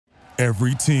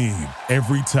Every team,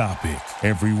 every topic,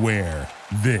 everywhere.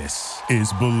 This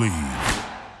is Believe.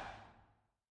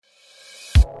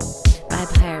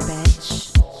 Vibe higher,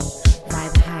 bitch.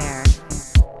 Vibe higher.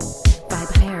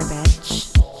 Vibe higher,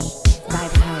 bitch.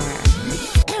 Vibe higher.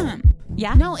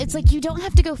 Yeah? No, it's like you don't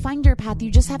have to go find your path. You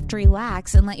just have to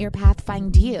relax and let your path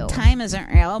find you. Time isn't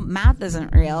real. Math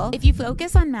isn't real. If you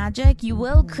focus on magic, you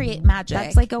will create magic.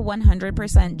 That's like a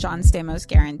 100% John Stamos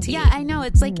guarantee. Yeah, I know.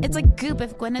 It's like goop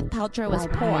if Gwyneth Paltrow was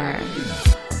poor.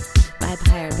 Vibe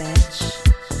higher, bitch.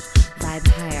 Vibe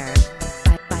higher.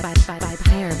 Vibe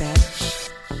higher,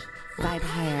 bitch. Vibe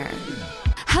higher.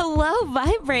 Hello,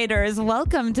 vibrators.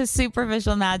 Welcome to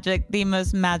Superficial Magic, the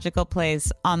most magical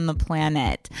place on the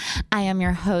planet. I am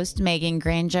your host, Megan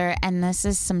Granger, and this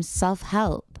is some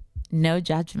self-help, no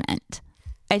judgment.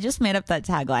 I just made up that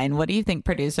tagline. What do you think,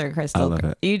 producer Crystal? I love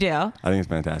it. You do? I think it's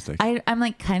fantastic. I'm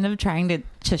like kind of trying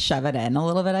to shove it in a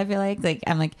little bit, I feel like.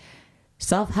 I'm like,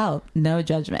 self-help, no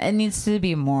judgment. It needs to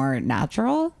be more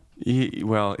natural.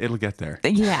 Well, it'll get there.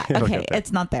 Yeah, It'll okay. get there.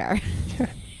 It's not there.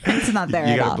 It's not there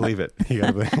You at gotta all. believe it. You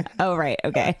gotta believe it. Oh, right.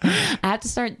 Okay. I have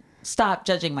to stop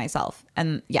judging myself.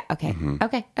 And yeah. Okay.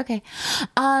 Okay.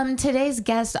 Today's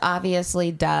guest,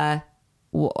 obviously,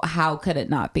 how could it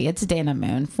not be? It's Dana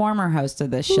Moon, former host of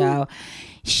this show.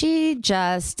 She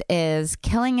just is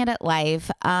killing it at life.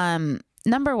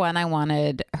 Number one, I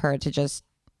wanted her to just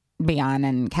be on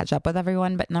and catch up with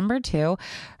everyone. But number two,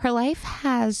 her life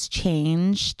has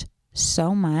changed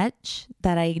so much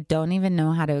that I don't even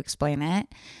know how to explain it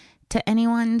to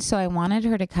anyone. So I wanted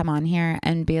her to come on here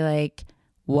and be like,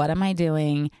 what am I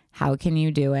doing? How can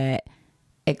you do it?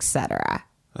 Etc.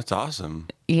 That's awesome.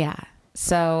 Yeah.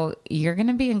 So you're going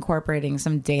to be incorporating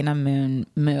some Dana Moon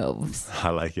moves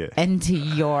I like it. into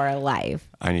your life.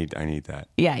 I need that.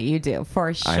 Yeah, you do,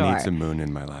 for sure. I need some moon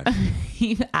in my life.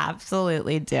 You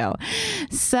absolutely do.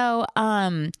 So,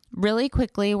 really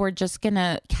quickly, we're just going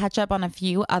to catch up on a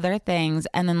few other things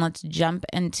and then let's jump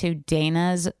into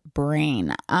Dana's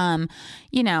brain.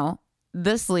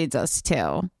 This leads us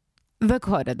to the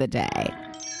quote of the day.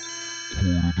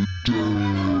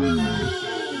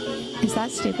 Is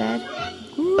that stupid?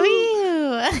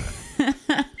 Ooh.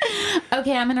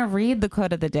 Okay, I'm going to read the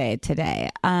quote of the day today.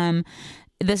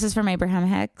 This is from Abraham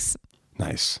Hicks.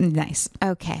 Nice.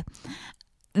 Okay.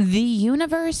 The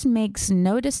universe makes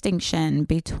no distinction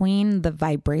between the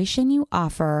vibration you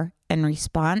offer in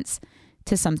response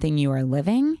to something you are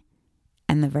living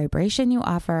and the vibration you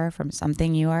offer from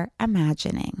something you are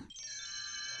imagining.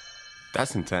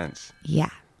 That's intense.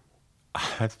 Yeah.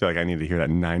 I feel like I need to hear that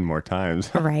 9 more times.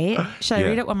 Right? Should I Yeah.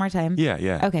 read it one more time?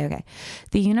 Yeah. Okay.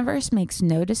 The universe makes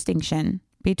no distinction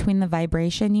between the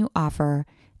vibration you offer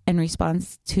in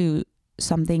response to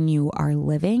something you are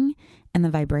living and the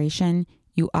vibration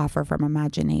you offer from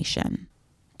imagination.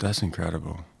 That's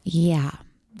incredible. Yeah.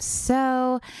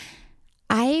 So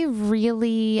I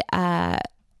really, I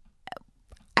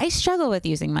struggle with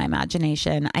using my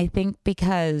imagination. I think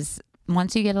because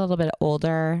once you get a little bit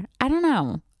older, I don't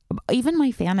know, even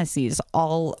my fantasies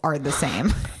all are the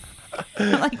same.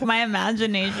 Like my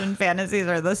imagination fantasies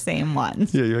are the same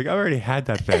ones. Yeah, you're like, I already had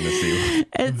that fantasy.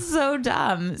 It's so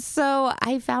dumb. So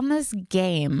I found this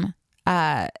game.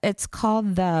 It's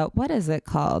called what is it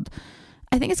called?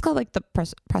 I think it's called like the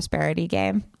prosperity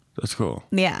game. That's cool.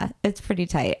 Yeah, it's pretty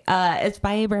tight. It's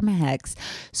by Abraham Hicks.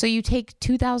 So you take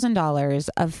 $2,000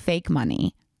 of fake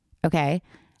money, okay,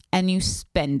 and you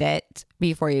spend it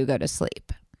before you go to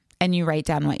sleep. And you write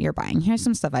down what you're buying. Here's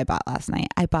some stuff I bought last night.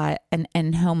 I bought an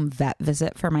in-home vet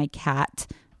visit for my cat.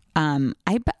 I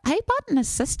bought an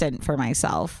assistant for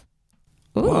myself.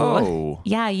 Ooh. Whoa.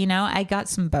 Yeah, I got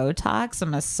some Botox, a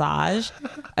massage,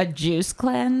 a juice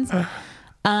cleanse.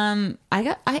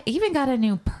 I even got a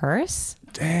new purse.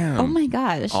 Damn. Oh my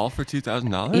gosh. All for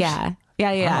 $2,000? Yeah.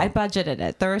 Wow. I budgeted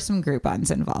it. There were some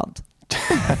Groupons involved.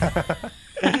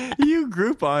 You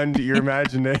group on your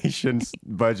imagination's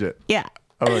budget. Yeah.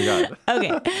 Oh my God.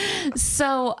 Okay.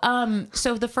 So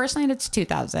the first night it's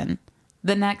 2,000.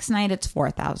 The next night it's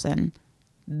 4,000.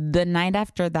 The night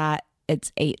after that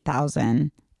it's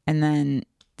 8,000 and then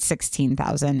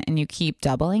 16,000, and you keep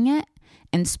doubling it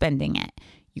and spending it.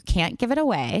 You can't give it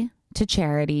away to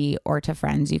charity or to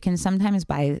friends. You can sometimes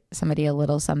buy somebody a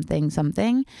little something,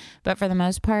 but for the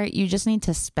most part, you just need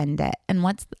to spend it. And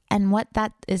what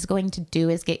that is going to do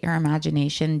is get your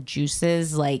imagination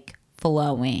juices like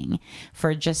flowing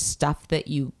for just stuff that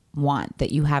you want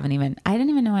that you haven't even. I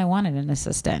didn't even know I wanted an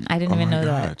assistant. I didn't even know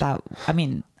God. that. I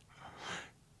mean,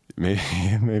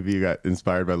 Maybe you got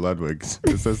inspired by Ludwig's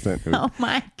assistant who Oh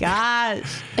my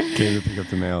gosh. came to pick up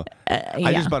the mail. I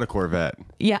Yeah. just bought a Corvette.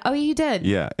 Yeah. Oh, you did.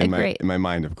 Yeah, Great. in my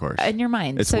mind, of course. In your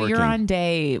mind. It's So you're working. on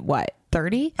day what?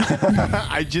 30?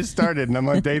 I just started and I'm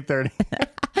on day 30.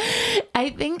 I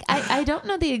think I don't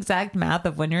know the exact math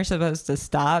of when you're supposed to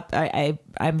stop.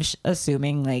 I'm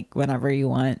assuming like whenever you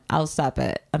want. I'll stop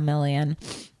at 1 million.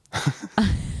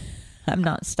 I'm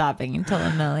not stopping until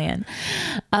 1 million.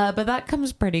 But that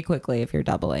comes pretty quickly if you're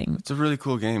doubling. It's a really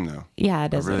cool game, though. Yeah,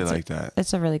 it is. I really It's like that.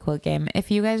 It's a really cool game.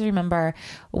 If you guys remember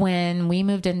when we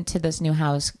moved into this new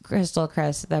house, Crystal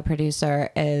Chris, the producer,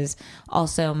 is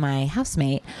also my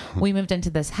housemate. We moved into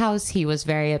this house. He was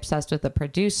very obsessed with the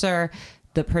producer.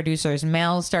 The producer's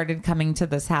mail started coming to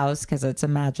this house because it's a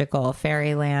magical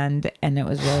fairyland and it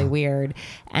was really weird.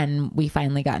 And we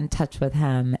finally got in touch with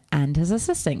him and his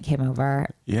assistant came over.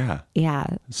 Yeah. Yeah.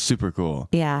 Super cool.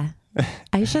 Yeah.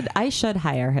 I should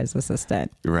hire his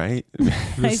assistant. Right?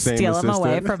 I steal him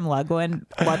away from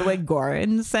Ludwig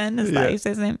Göransson. Is that how you say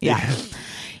his name? Yeah.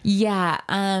 Yeah.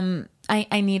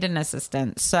 I need an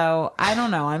assistant. So I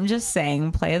don't know. I'm just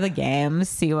saying, play the game,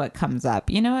 see what comes up.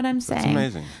 You know what I'm saying? It's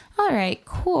amazing. All right,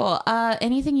 cool.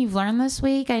 Anything you've learned this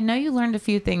week? I know you learned a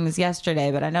few things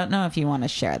yesterday, but I don't know if you want to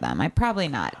share them. Probably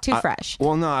not. Too fresh.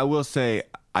 Well, no, I will say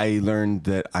I learned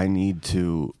that I need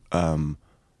to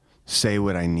say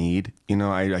what I need. You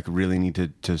know, I like really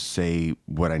need to say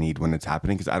what I need when it's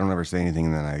happening because I don't ever say anything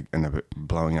and then I end up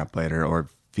blowing up later or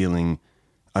feeling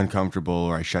uncomfortable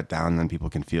or I shut down and then people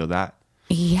can feel that.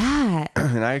 Yeah.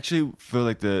 And I actually feel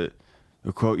like the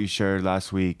quote you shared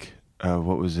last week,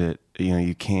 what was it? You know,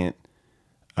 you can't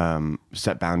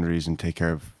set boundaries and take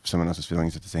care of someone else's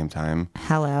feelings at the same time.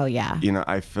 Hello, yeah. You know,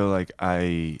 I feel like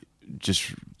I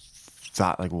just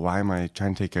thought, like, why am I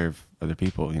trying to take care of other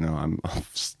people? You know, I'm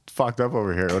fucked up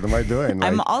over here. What am I doing?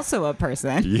 Like, I'm also a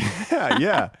person.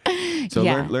 yeah. So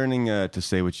Yeah. learning to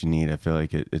say what you need, I feel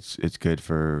like it's good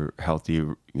for healthy,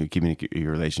 keeping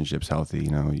your relationships healthy.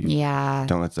 You know, Yeah.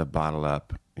 don't let that bottle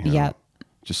up. You know? Yep.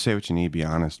 Just say what you need. Be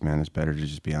honest, man. It's better to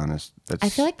just be honest. That's I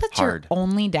feel like that's hard. your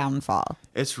only downfall.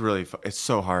 It's really, it's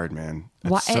so hard, man.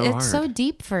 Why, So it's hard. so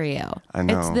deep for you. I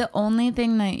know. It's the only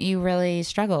thing that you really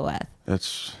struggle with.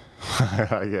 That's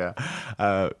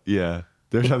yeah.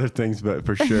 There's other things, but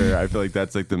for sure, I feel like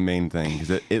that's like the main thing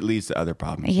because it leads to other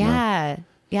problems. you know? Yeah.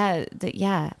 Yeah.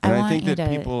 Yeah. And I want think you that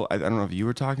to, people, I don't know if you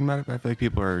were talking about it, but I feel like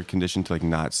people are conditioned to like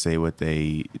not say what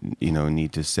they,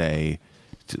 need to say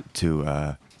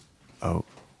Who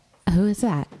is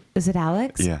that? Is it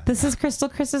Alex? Yeah. This is Crystal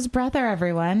Chris's brother,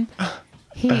 everyone.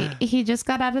 He just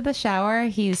got out of the shower.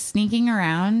 He's sneaking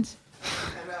around.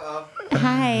 Hello.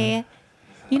 Hi.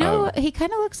 You know, he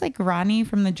kind of looks like Ronnie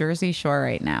from the Jersey Shore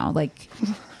right now. Like,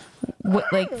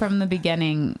 like from the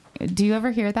beginning. Do you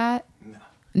ever hear that?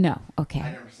 No.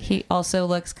 Okay. He also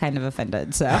looks kind of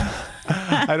offended. So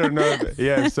I don't know.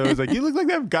 Yeah. So it's like, you look like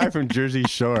that guy from Jersey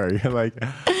Shore. You're like,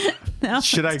 no.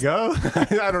 should I go?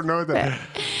 I don't know that.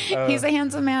 He's a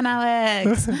handsome man,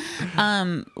 Alex.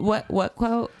 What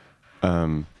quote?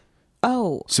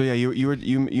 Oh, So yeah,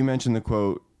 you mentioned the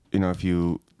quote, if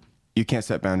you can't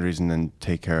set boundaries and then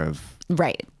take care of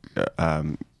right.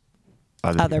 other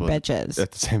Other people bitches.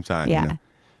 at the same time. Yeah.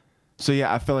 So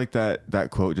yeah, I feel like that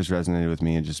quote just resonated with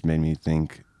me. It just made me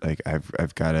think like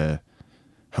I've got to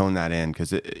hone that in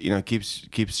because it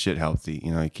keeps shit healthy.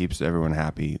 It keeps everyone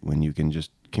happy when you can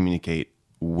just communicate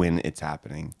when it's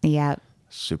happening. Yeah.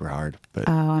 Super hard, but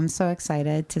Oh, I'm so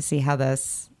excited to see how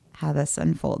this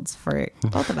unfolds for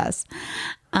both of us.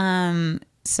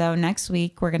 So next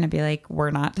week we're gonna be like,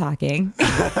 we're not talking.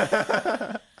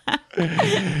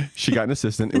 she got an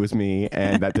assistant. It was me,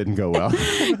 and that didn't go well.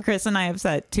 Chris and I have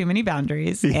set too many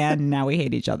boundaries, and now we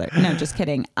hate each other. No, just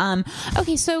kidding.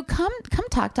 Okay, so come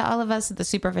talk to all of us at the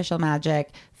Superficial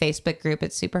Magic Facebook group.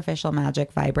 It's Superficial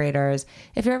Magic Vibrators.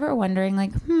 If you're ever wondering,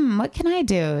 like, what can I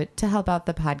do to help out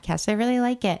the podcast? I really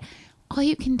like it. All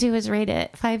you can do is rate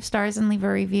it 5 stars and leave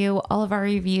a review. All of our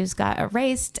reviews got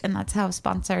erased, and that's how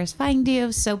sponsors find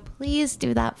you. So please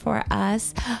do that for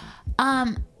us.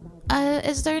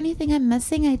 Is there anything I'm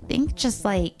missing? I think just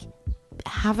like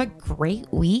have a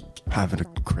great week. Having a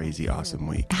crazy awesome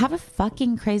week. Have a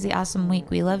fucking crazy awesome week.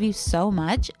 We love you so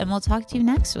much, and we'll talk to you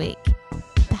next week.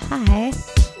 Bye.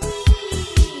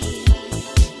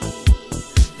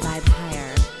 Vibe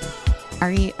higher.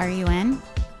 Are you in?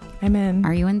 I'm in.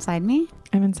 Are you inside me?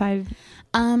 I'm inside.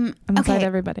 I'm inside okay.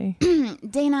 everybody.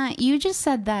 Dana, you just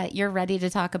said that you're ready to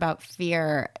talk about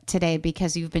fear today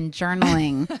because you've been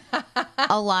journaling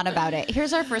a lot about it.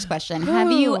 Here's our first question.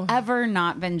 Have you ever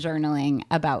not been journaling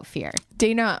about fear?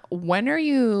 Dana, when are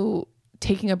you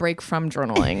taking a break from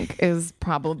journaling is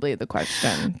probably the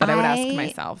question that I would ask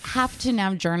myself. I have to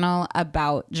now journal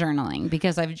about journaling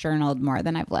because I've journaled more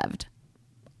than I've lived.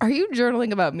 Are you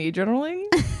journaling about me journaling?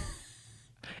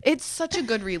 It's such a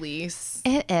good release.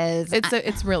 It is.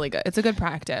 It's really good. It's a good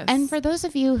practice. And for those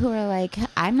of you who are like,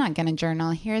 I'm not going to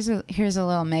journal, here's a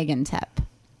little Megan tip.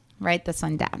 Write this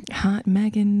one down. Hot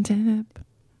Megan tip.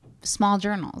 Small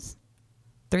journals.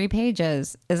 3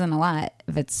 pages isn't a lot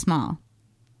if it's small.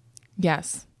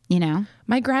 Yes. You know?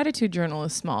 My gratitude journal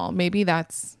is small. Maybe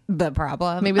that's The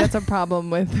problem. maybe that's a problem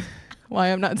with why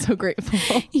I'm not so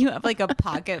grateful. You have like a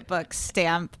pocketbook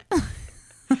stamp.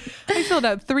 I filled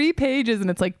out 3 pages and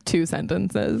it's like 2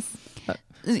 sentences.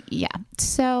 Yeah.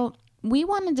 So we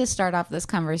wanted to start off this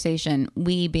conversation,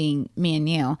 we being me and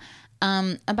you,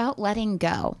 about letting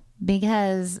go.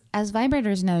 Because as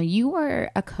vibrators know, you were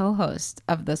a co-host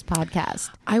of this podcast.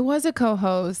 I was a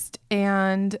co-host,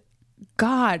 and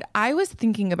God, I was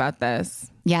thinking about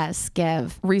this Yes,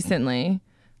 give. recently.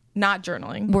 Not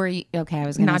journaling. Were you okay? I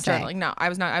was gonna Not say. journaling. No, I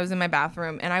was not. I was in my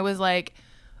bathroom, and I was like,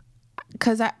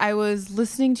 because I was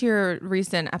listening to your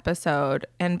recent episode,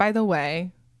 and by the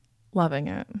way, loving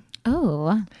it.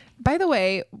 Oh, By the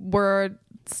way, we're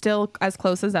still as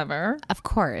close as ever. of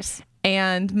course.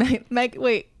 And Meg,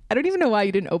 wait, I don't even know why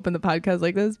you didn't open the podcast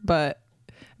like this, but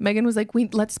Megan was like,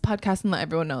 let's podcast and let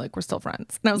everyone know like we're still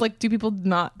friends. And I was like, do people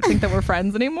not think that we're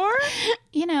friends anymore?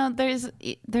 You know, there's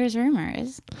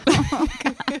rumors. Oh,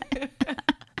 God.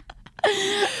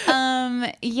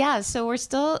 Yeah, so we're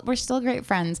still great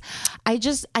friends. I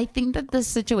think that the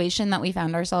situation that we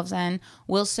found ourselves in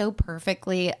will so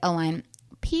perfectly align.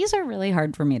 P's are really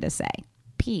hard for me to say.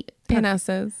 P.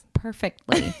 PNSs.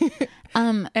 Perfectly.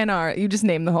 NR. You just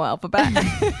named the whole alphabet.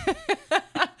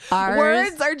 Ours,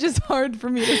 Words are just hard for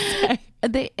me to say.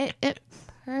 it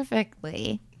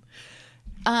perfectly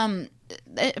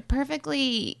it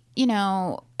perfectly, you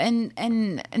know,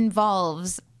 and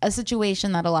involves a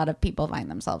situation that a lot of people find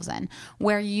themselves in,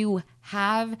 where you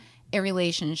have a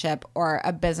relationship or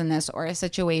a business or a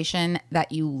situation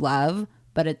that you love,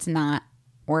 but it's not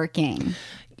working.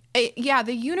 Yeah,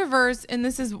 the universe, and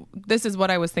this is what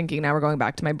I was thinking. Now we're going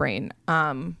back to my brain.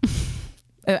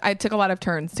 I took a lot of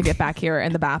turns to get back here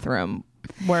in the bathroom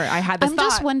where I had this I'm thought.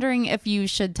 just wondering if you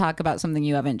should talk about something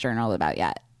you haven't journaled about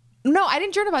yet. No, I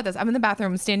didn't journal about this. I'm in the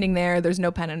bathroom standing there. There's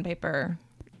no pen and paper.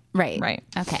 Right.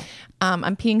 Okay.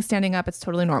 I'm peeing standing up. It's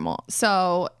totally normal.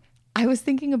 So I was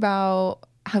thinking about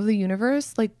how the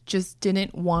universe like just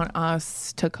didn't want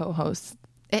us to co-host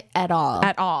At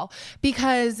all.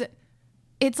 Because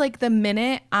it's like the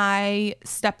minute I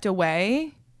stepped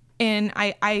away and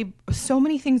I so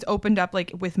many things opened up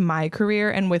like with my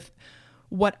career and with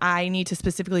what I need to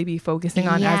specifically be focusing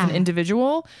on as an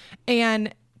individual.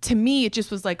 And to me, it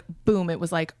just was like, boom, it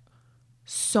was like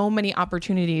so many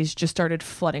opportunities just started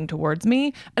flooding towards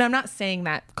me. And I'm not saying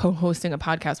that co-hosting a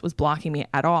podcast was blocking me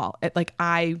at all. It like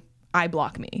I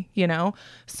block me, you know?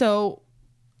 So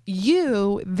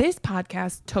this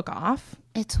podcast took off.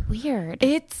 It's weird.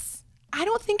 I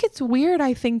don't think it's weird.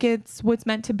 I think it's what's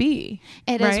meant to be.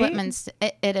 It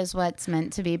is what's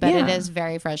meant to be, but Yeah. it is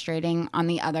very frustrating on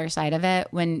the other side of it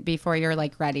before you're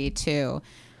like ready to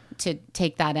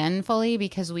take that in fully,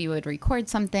 because we would record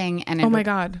something and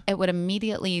it would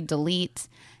immediately delete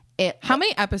it. How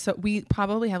many episodes? We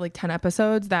probably have like 10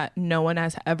 episodes that no one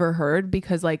has ever heard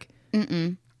because like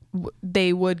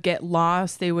they would get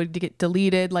lost. They would get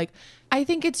deleted. Like, I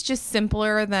think it's just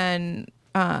simpler than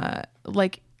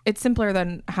it's simpler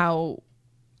than how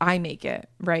I make it,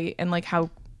 right? And like how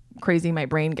crazy my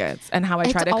brain gets and how I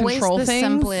try to control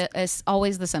things. It's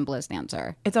always the simplest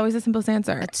answer. It's always the simplest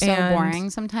answer. It's so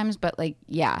boring sometimes, but like,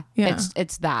 yeah.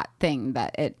 It's that thing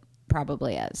that it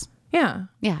probably is. Yeah.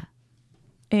 Yeah.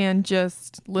 And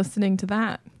just listening to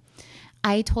that.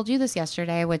 I told you this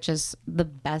yesterday, which is the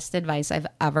best advice I've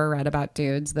ever read about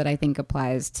dudes that I think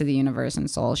applies to the universe and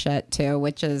soul shit too,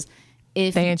 which is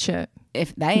They ain't shit.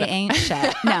 If they ain't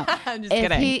shit. No. I'm just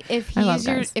kidding.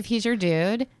 If he's your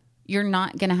dude, you're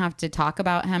not going to have to talk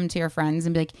about him to your friends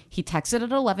and be like, he texted at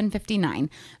 11:59.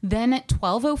 Then at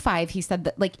 12:05, he said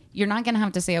that, like, you're not going to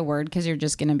have to say a word because you're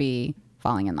just going to be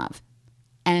falling in love.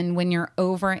 And when you're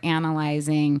over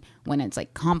analyzing, when it's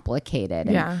like complicated,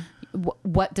 and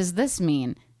what does this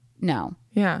mean? No.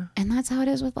 Yeah. And that's how it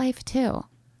is with life too.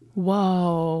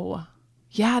 Whoa.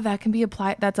 Yeah, that can be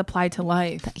applied. That's applied to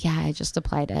life. Yeah, I just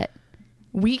applied it.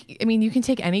 You can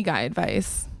take any guy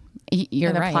advice.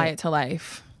 You're and right. apply it to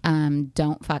life.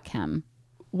 Don't fuck him.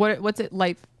 What's it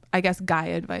like? I guess guy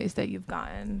advice that you've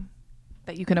gotten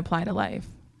that you can apply to life.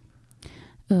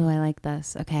 Ooh, I like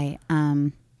this. Okay.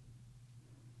 Don't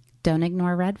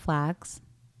ignore red flags.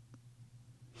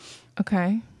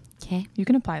 Okay. Okay. You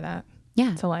can apply that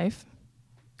Yeah. to life.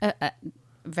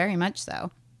 Very much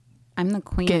so. I'm the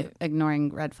queen Get- of ignoring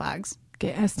red flags.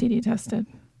 Get STD tested.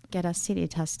 Get STD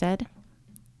tested.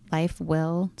 Life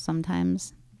will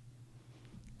sometimes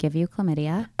give you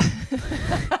chlamydia.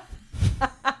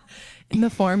 In the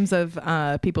forms of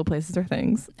people, places, or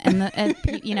things. And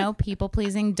people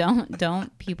pleasing,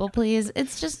 don't people please.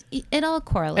 It's just, it all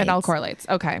correlates. It all correlates.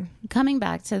 Okay. Coming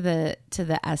back to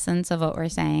the essence of what we're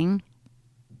saying,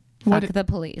 What fuck the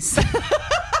police.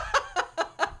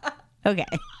 Okay.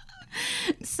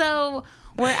 So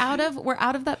we're out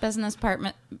of that business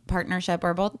partnership.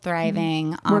 We're both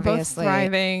thriving. We're both Obviously.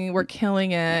 thriving. We're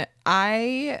killing it.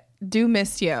 I do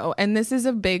miss you. And this is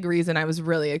a big reason I was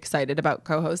really excited about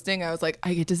co-hosting. I was like,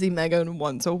 I get to see Megan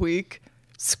once a week.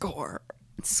 Score.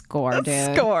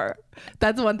 Dude. Score.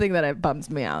 That's one thing that it bums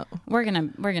me out. We're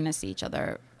gonna see each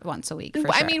other once a week.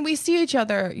 For I sure. mean, we see each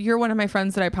other. You're one of my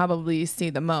friends that I probably see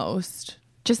the most.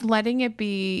 Just letting it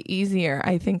be easier,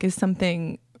 I think, is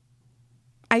something.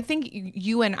 I think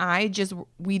you and I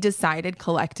we decided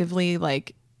collectively,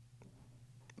 like,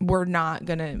 we're not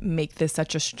going to make this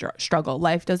such a struggle.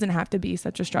 Life doesn't have to be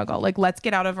such a struggle. Like, let's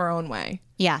get out of our own way.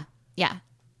 Yeah.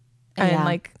 And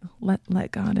like,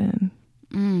 let God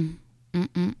in.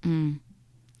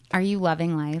 Are you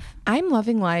loving life? I'm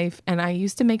loving life. And I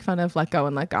used to make fun of let go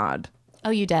and let God. Oh,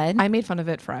 you did? I made fun of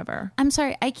it forever. I'm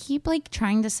sorry. I keep like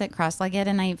trying to sit cross-legged,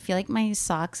 and I feel like my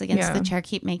socks against the chair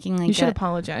keep making like You should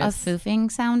apologize. a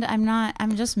foofing sound. I'm not.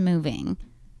 I'm just moving.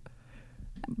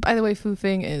 By the way,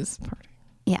 foofing is party.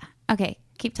 Yeah. Okay.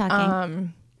 Keep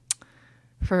talking.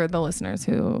 For the listeners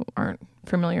who aren't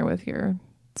familiar with your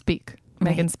speak,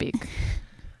 Megan speak.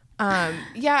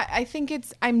 Yeah, I think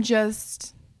I'm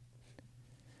just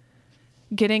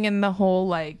getting in the whole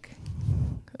like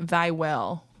thy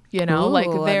will, you know. Ooh, like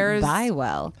there's thy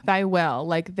will.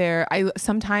 Like I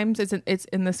sometimes it's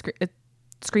in the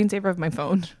screensaver of my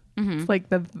phone. It's like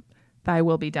the thy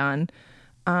will be done.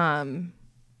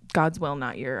 God's will,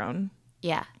 not your own.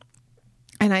 Yeah.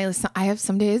 And I have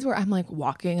some days where I'm like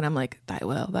walking and I'm like, thy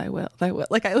will, thy will, thy will.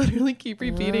 Like I literally keep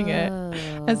repeating it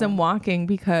as I'm walking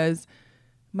because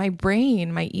my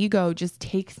brain, my ego just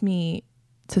takes me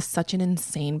to such an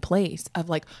insane place of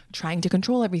like trying to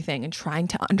control everything and trying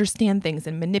to understand things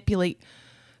and manipulate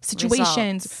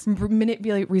situations,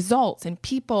 manipulate results and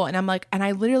people. And I'm like, and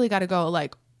I literally got to go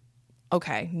like,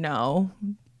 okay, no,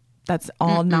 that's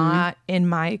all not in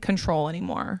my control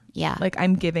anymore. Yeah. Like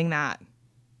I'm giving that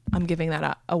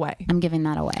away. I'm giving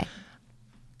that away.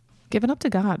 Give it up to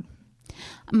God.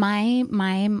 My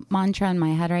mantra in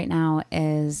my head right now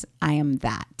is I am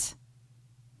that.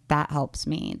 That helps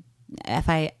me. If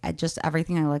I just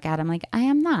everything I look at, I'm like, I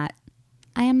am that.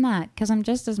 Because I'm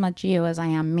just as much you as I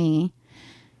am me.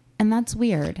 And that's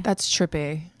weird. That's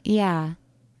trippy. Yeah.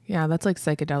 Yeah, that's like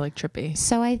psychedelic trippy.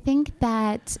 So I think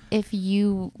that if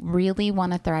you really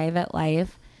want to thrive at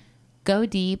life, go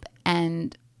deep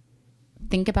and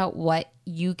think about what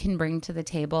you can bring to the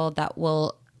table that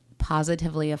will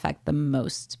positively affect the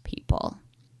most people,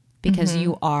 because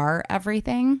you are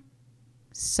everything.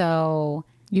 So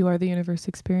You are the universe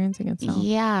experiencing itself.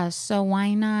 yeah, so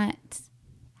why not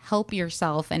help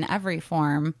yourself in every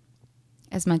form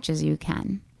as much as you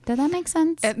can? Did that make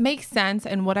sense? It makes sense.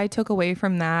 And what I took away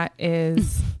from that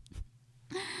is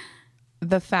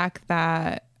the fact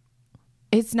that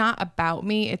it's not about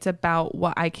me. It's about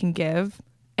what I can give.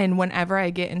 And whenever I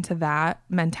get into that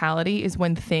mentality is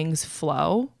when things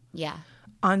flow Yeah.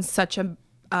 on such a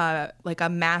like a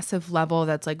massive level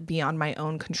that's like beyond my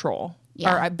own control.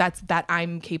 Yeah. Or that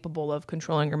I'm capable of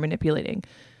controlling or manipulating.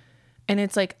 And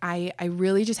it's like I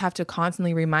really just have to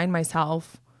constantly remind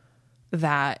myself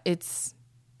that it's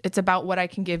about what I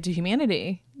can give to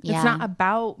humanity. Yeah. It's not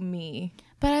about me.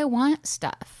 But I want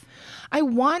stuff. I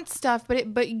want stuff, but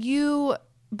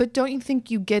don't you think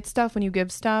you get stuff when you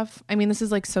give stuff? I mean, this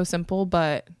is like so simple,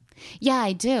 but Yeah,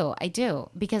 I do.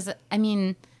 Because I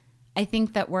mean, I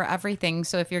think that we're everything.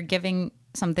 So if you're giving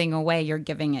something away, you're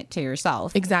giving it to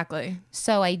yourself. exactly.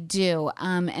 So I do.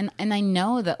 And I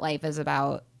know that life is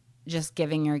about just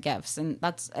giving your gifts, and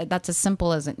that's as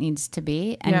simple as it needs to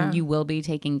be, and Yeah. you will be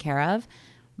taken care of.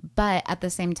 But at the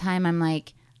same time, I'm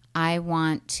like, I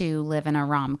want to live in a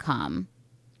rom-com.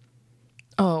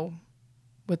 Oh,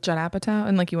 with Judd Apatow,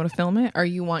 and like you want to film it, or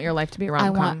you want your life to be a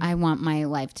rom-com? I want my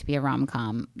life to be a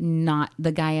rom-com. Not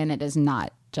the guy in it is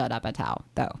not Judd Apatow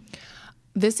though.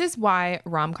 This is why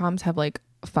rom-coms have like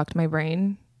fucked my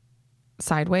brain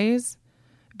sideways,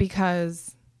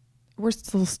 because we're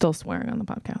still swearing on the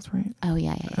podcast, right? Oh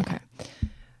yeah, yeah, yeah. Okay.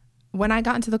 When I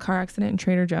got into the car accident in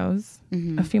Trader Joe's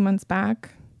a few months back,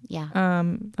 Yeah.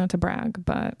 Not to brag,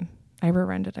 but I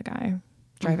rear-ended a guy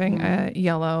driving a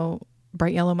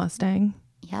bright yellow Mustang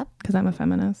Yep. because I'm a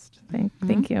feminist.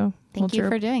 Thank you. Thank you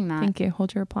for doing that. Thank you.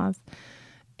 Hold your applause.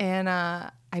 And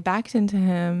I backed into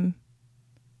him,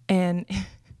 and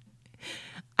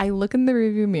I look in the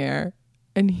rearview mirror,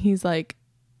 and he's like,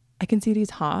 I can see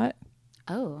he's hot.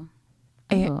 Oh.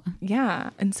 And, yeah.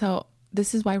 And so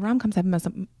this is why rom-coms have messed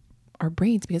up our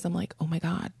brains, because I'm like, oh my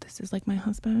God, this is like my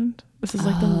husband. This is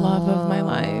like the love of my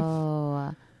life.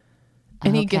 Oh.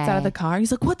 And he gets out of the car.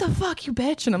 He's like, what the fuck, you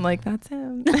bitch? And I'm like, that's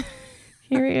him.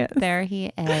 Here he is. There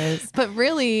he is. But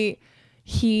really,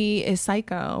 he is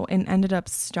psycho and ended up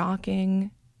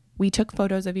stalking. We took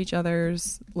photos of each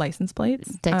other's license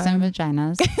plates. Dicks and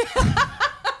vaginas.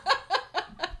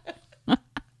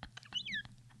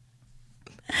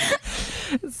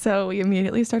 So we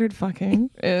immediately started fucking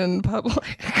in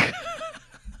public.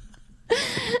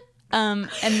 And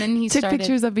then he Took started.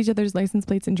 pictures of each other's license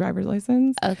plates and driver's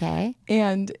license. Okay.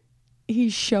 And he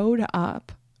showed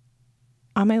up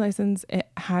on my license. It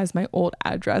has my old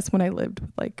address when I lived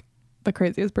with like the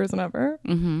craziest person ever.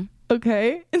 Mm-hmm.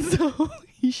 Okay. And so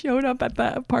he showed up at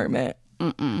the apartment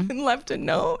and left a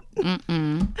note.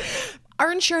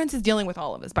 Our insurance is dealing with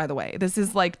all of this, by the way. This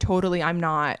is like totally, I'm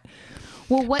not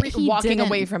Well, what he walking didn't-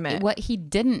 away from it. What he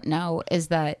didn't know is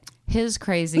that his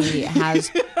crazy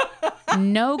has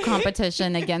no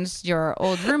competition against your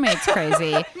old roommate's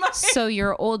crazy. So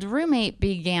your old roommate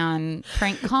began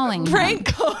prank calling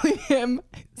him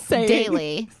saying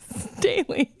daily.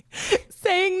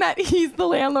 saying that he's the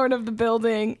landlord of the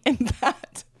building and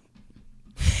that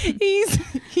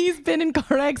he's been in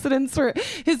car accidents where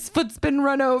his foot's been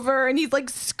run over and he's like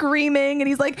screaming and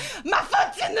he's like, my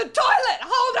foot's in the toilet,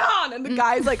 hold on, and the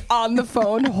guy's like on the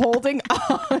phone holding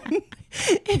on.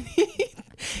 And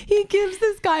he gives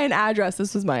this guy an address.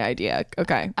 This was my idea.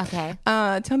 Okay.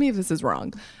 Tell me if this is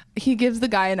wrong. He gives the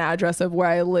guy an address of where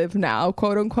I live now,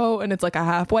 quote unquote, and it's like a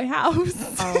halfway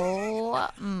house. Oh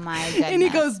my goodness. And he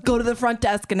goes, go to the front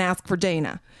desk and ask for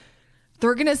Dana.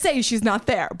 They're going to say she's not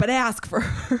there, but ask for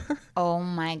her. Oh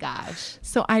my gosh.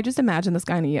 So I just imagine this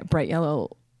guy in a bright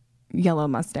yellow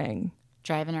Mustang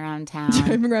Driving around town.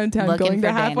 driving around town, looking going to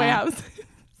for halfway Dana. house.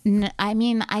 I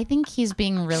mean, I think he's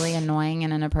being really annoying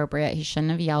and inappropriate. He shouldn't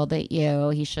have yelled at you.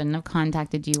 He shouldn't have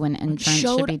contacted you when insurance should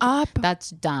Showed be. up. That's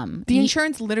dumb. The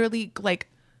insurance literally, like,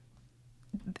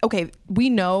 okay, we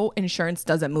know insurance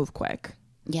doesn't move quick.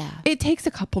 Yeah. It takes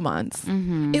a couple months.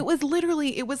 It was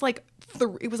literally, it was like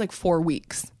 4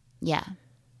 weeks. Yeah.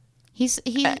 He's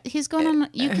going on.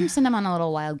 You can send him on a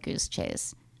little wild goose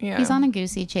chase. Yeah. He's on a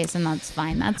goosey chase, and that's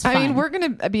fine. That's fine. I mean, we're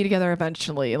going to be together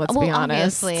eventually. Let's be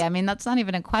honest. Obviously. I mean, that's not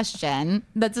even a question.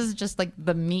 This is just like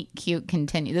the meet cute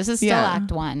continue. This is still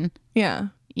act one. Yeah.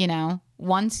 You know,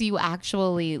 once you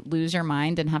actually lose your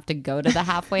mind and have to go to the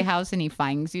halfway house and he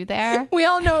finds you there. We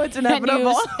all know it's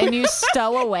inevitable. and you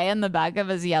stow away in the back of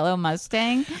his yellow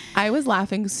Mustang. I was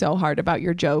laughing so hard about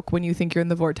your joke when you think you're in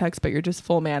the vortex, but you're just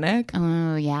full manic.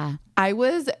 Oh, yeah. I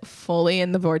was fully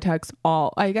in the vortex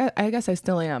I guess I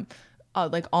still am,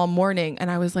 like all morning.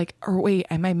 And I was like, or wait,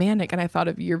 am I manic? And I thought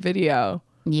of your video.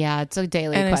 Yeah, it's a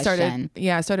daily And question.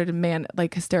 I started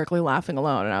like hysterically laughing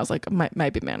alone. And I was like,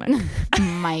 might be manic.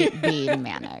 Might be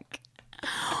manic.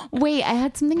 Wait, I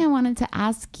had something I wanted to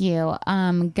ask you.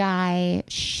 Guy,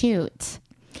 shoot.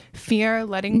 Fear,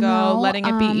 letting go, letting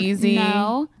it be easy.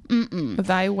 No.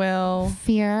 Thy will.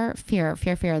 Fear.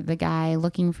 The guy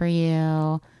looking for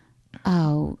you.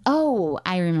 Oh,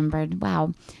 I remembered.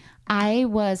 Wow. I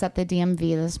was at the DMV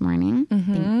this morning.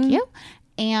 Thank you.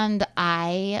 And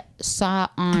I saw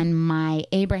on my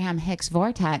Abraham Hicks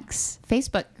Vortex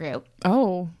Facebook group.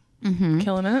 Oh,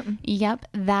 killing it. Yep.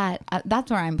 That's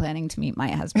where I'm planning to meet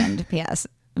my husband. P.S.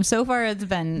 So far it's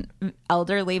been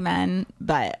elderly men,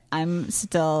 but I'm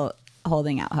still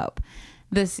holding out hope.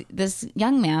 This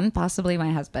young man, possibly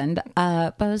my husband,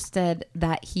 posted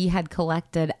that he had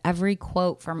collected every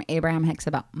quote from Abraham Hicks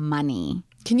about money.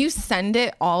 Can you send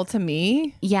it all to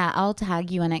me? Yeah, I'll tag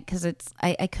you in it because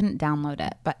I couldn't download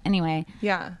it. But anyway.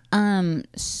 Yeah.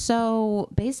 So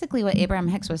basically what Abraham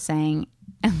Hicks was saying,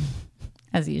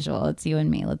 as usual, it's you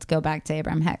and me. Let's go back to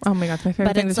Abraham Hicks. Oh my God, it's my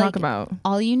favorite thing to talk about.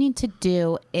 All you need to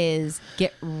do is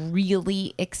get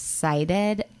really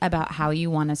excited about how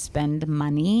you want to spend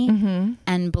money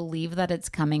and believe that it's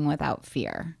coming without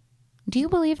fear. Do you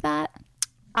believe that?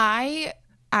 I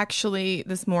actually,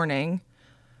 this morning,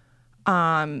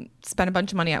 spent a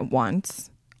bunch of money at once,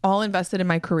 all invested in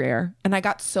my career. And I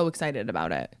got so excited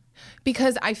about it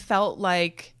because I felt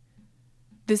like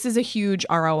this is a huge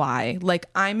ROI. Like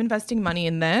I'm investing money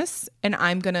in this and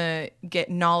I'm going to get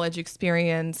knowledge,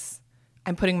 experience,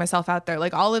 I'm putting myself out there.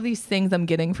 Like all of these things I'm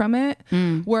getting from it.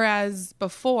 Whereas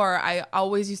before I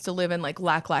always used to live in like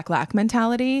lack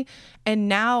mentality. And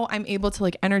now I'm able to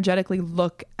like energetically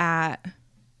look at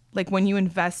like when you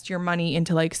invest your money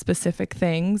into like specific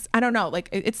things. I don't know. Like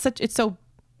it's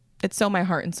so my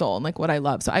heart and soul and like what I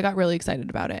love. So I got really excited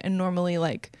about it. And normally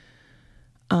like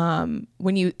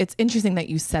it's interesting that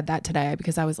you said that today,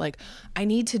 because I was like, I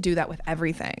need to do that with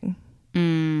everything.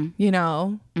 You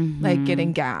know, like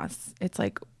getting gas. It's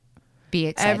like Be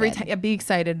excited. every time be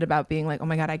excited about being like, oh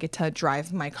my God, I get to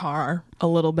drive my car a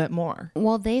little bit more.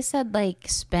 Well, they said like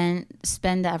spend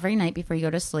every night before you go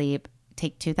to sleep,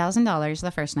 take $2,000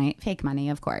 the first night, fake money,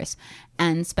 of course,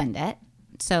 and spend it.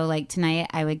 So like tonight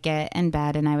I would get in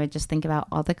bed and I would just think about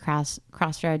all the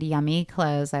Crossroad yummy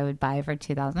clothes I would buy for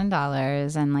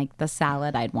 $2,000 and like the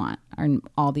salad I'd want or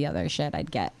all the other shit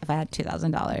I'd get if I had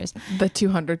 $2,000. The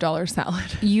 $200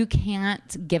 salad. You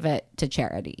can't give it to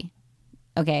charity.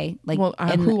 Okay? Like Well,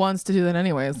 who wants to do that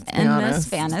anyways? To be in honest. this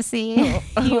fantasy, you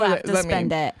have What to does that spend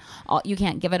mean? it. You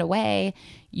can't give it away.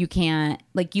 You can't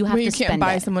like you have Wait, to you spend can't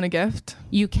buy it. someone a gift?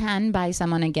 You can buy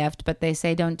someone a gift, but they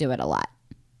say don't do it a lot.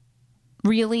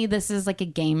 Really, this is like a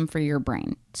game for your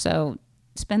brain. So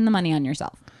spend the money on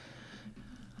yourself.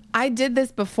 I did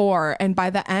this before, and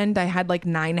by the end, I had like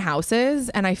 9 houses,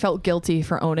 and I felt guilty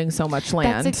for owning so much land.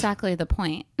 That's exactly the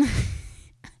point.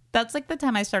 That's like the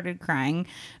time I started crying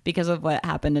because of what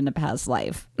happened in a past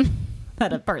life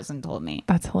that a person told me.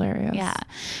 That's hilarious. Yeah.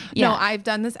 No, I've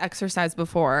done this exercise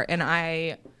before, and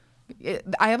I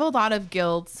have a lot of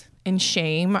guilt and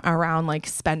shame around like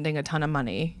spending a ton of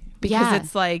money because Yeah.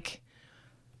 it's like,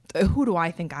 who do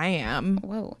I think I am?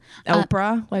 Whoa.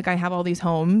 Oprah. Like I have all these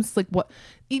homes. Like what?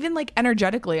 Even like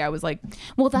energetically, I was like,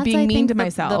 Well, that's being I mean think to the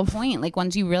myself. point. Like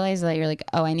once you realize that you're like,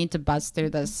 oh, I need to bust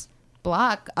through this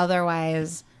block,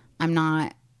 otherwise I'm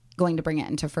not going to bring it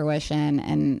into fruition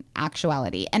and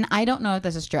actuality. And I don't know if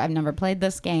this is true. I've never played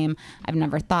this game. I've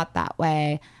never thought that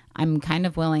way. I'm kind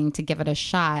of willing to give it a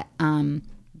shot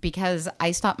because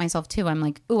I stop myself too. I'm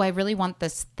like, oh, I really want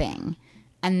this thing,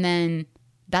 and then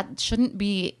that shouldn't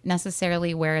be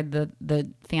necessarily where the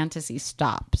fantasy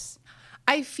stops.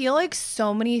 I feel like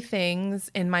so many things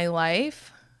in my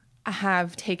life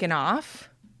have taken off,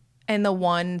 and the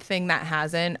one thing that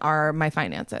hasn't are my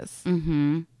finances.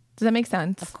 Mm-hmm. Does that make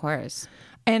sense? Of course.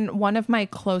 And one of my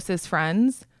closest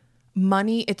friends,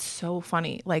 money, it's so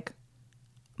funny. Like,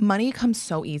 money comes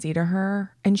so easy to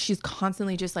her. And she's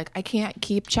constantly just like, I can't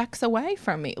keep checks away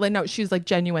from me. Like, no, she's like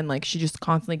genuine. Like, she just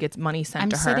constantly gets money sent I'm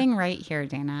to her. sitting right here,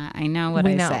 Dana. I know what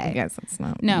We I know. say. Yes, that's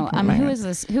not. No, Oh my who God. is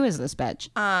this? Who is this bitch?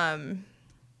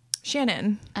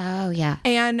 Shannon. Oh yeah.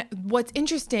 And what's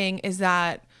interesting is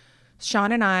that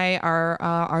Sean and I are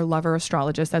our lover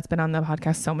astrologist that's been on the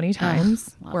podcast so many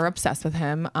times. We're obsessed with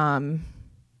him.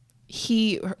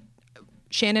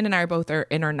 Shannon and I are both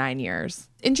in our 9 years.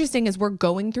 Interesting is we're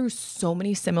going through so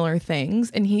many similar things,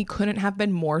 and he couldn't have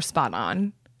been more spot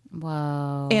on.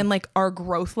 Whoa. And like our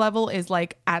growth level is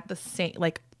like at the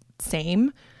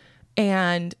same.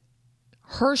 And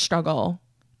her struggle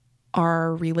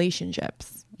are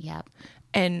relationships. Yep.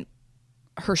 And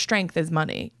her strength is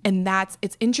money. And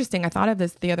it's interesting. I thought of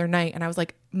this the other night and I was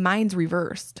like, mine's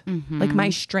reversed. Like my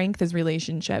strength is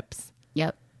relationships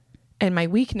Yep. and my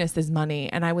weakness is money.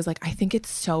 And I was like, I think it's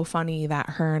so funny that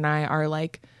her and I are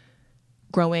like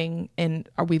growing and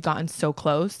we've gotten so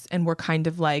close, and we're kind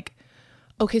of like,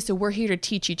 okay, so we're here to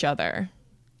teach each other.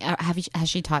 Has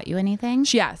she taught you anything?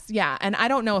 Yes. Yeah. And I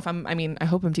don't know if I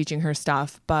hope I'm teaching her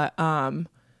stuff, but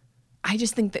I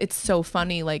just think that it's so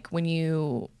funny. Like when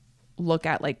you look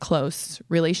at like close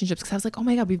relationships, because I was like, oh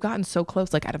my God, we've gotten so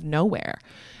close, like out of nowhere.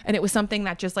 And it was something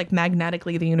that just like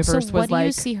magnetically the universe So was what do like,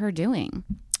 you see her doing?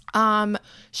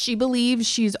 she believes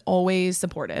she's always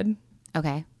supported.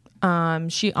 Okay.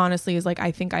 She honestly is like,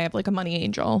 I think I have like a money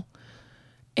angel.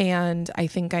 And I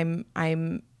think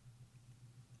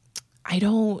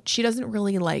she doesn't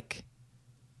really like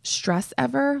stress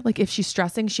ever. Like if she's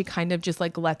stressing, she kind of just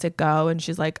like lets it go and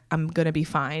she's like, I'm gonna be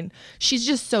fine. She's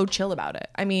just so chill about it.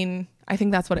 I mean, I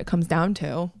think that's what it comes down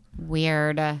to.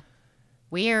 Weird.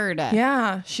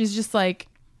 Yeah. She's just like,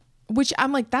 which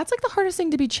I'm like, that's like the hardest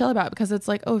thing to be chill about, because it's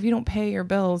like, oh, if you don't pay your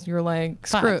bills, you're like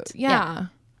screwed. Fucked. Yeah.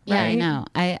 Yeah, I Right? know.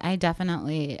 I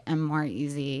definitely am more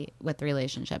easy with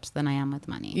relationships than I am with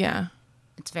money. Yeah.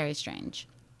 It's very strange.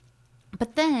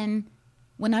 But then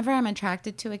whenever I'm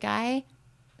attracted to a guy,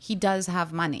 he does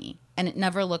have money, and it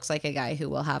never looks like a guy who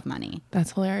will have money.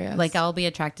 That's hilarious. Like I'll be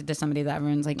attracted to somebody that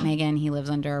everyone's like, Megan, he lives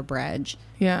under a bridge.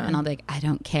 Yeah. And I'll be like, I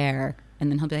don't care.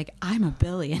 And then he'll be like, I'm a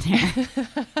billionaire.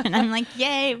 And I'm like,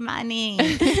 yay, money.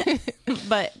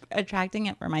 But attracting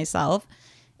it for myself,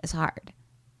 is hard.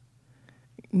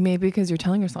 Maybe because you're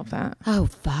telling yourself that. Oh,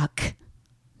 fuck.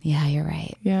 Yeah, you're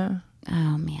right. Yeah.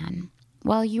 Oh, man.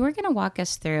 Well, you were going to walk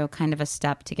us through kind of a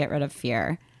step to get rid of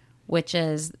fear, which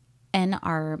is in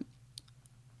a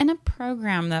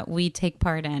program that we take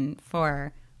part in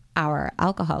for our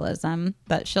alcoholism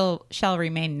that shall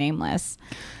remain nameless.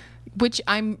 Which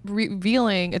I'm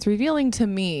revealing. It's revealing to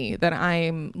me that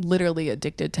I'm literally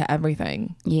addicted to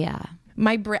everything. Yeah.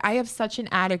 I have such an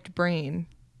addict brain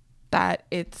that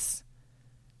it's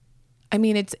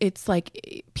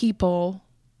like people.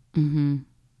 Mm-hmm.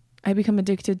 I become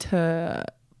addicted to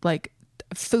like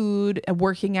food,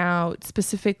 working out,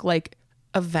 specific like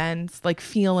events, like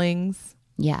feelings.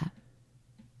 Yeah.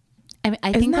 I mean, I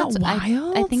Isn't think that that's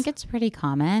wild? I think it's pretty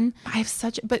common.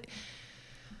 But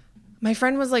my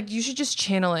friend was like, you should just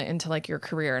channel it into like your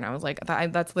career. And I was like,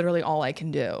 that's literally all I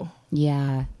can do.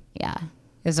 Yeah. Yeah.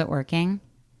 Is it working?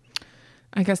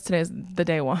 I guess today's the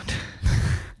day one.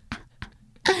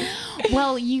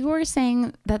 Well, you were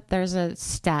saying that there's a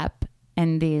step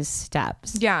in these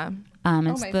steps. Yeah.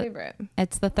 It's my the favorite.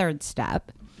 It's the third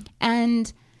step.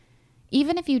 And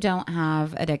even if you don't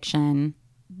have addiction,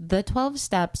 the 12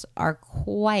 steps are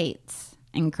quite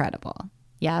incredible.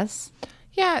 Yes?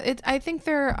 Yeah, I think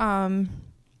they're a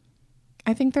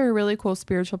really cool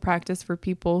spiritual practice for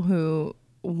people who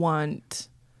want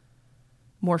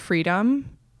more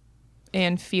freedom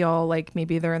and feel like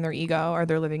maybe they're in their ego or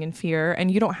they're living in fear.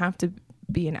 And you don't have to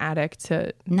be an addict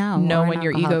to know or when an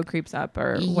your ego alcoholic. creeps up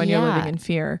or when you're living in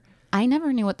fear. I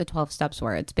never knew what the 12 steps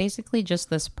were. It's basically just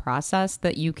this process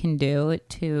that you can do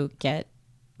to get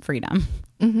freedom.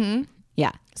 Mm-hmm.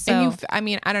 Yeah. So,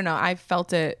 And I don't know. I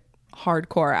felt it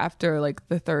hardcore after like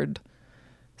the third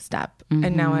step.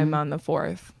 And now I'm on the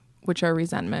fourth, which are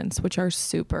resentments, which are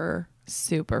super,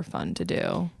 super fun to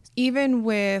do. Even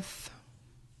with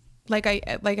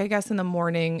I guess in the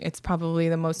morning, it's probably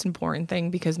the most important thing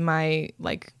because my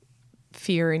like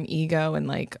fear and ego and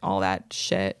like all that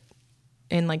shit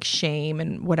and like shame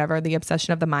and whatever, the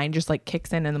obsession of the mind just like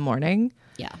kicks in the morning.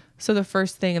 yeah. So the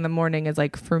first thing in the morning is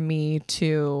like for me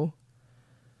to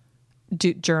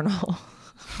do journal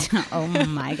Oh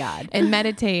my God. and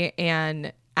meditate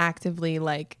and actively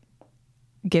like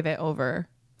give it over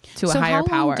to a higher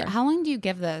power. How long do you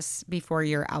give this before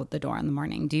you're out the door in the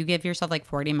morning? Do you give yourself like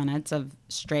 40 minutes of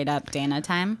straight up Dana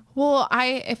time? Well,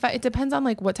 it depends on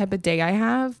like what type of day I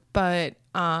have, but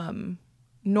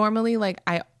normally like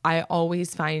I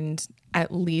always find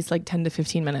at least like 10 to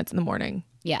 15 minutes in the morning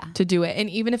Yeah. to do it. And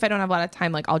even if I don't have a lot of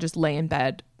time, like I'll just lay in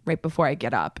bed right before I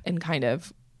get up and kind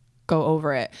of go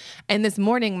over it. And this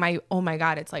morning, oh my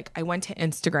God, it's like I went to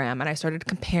Instagram and I started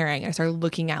comparing. I started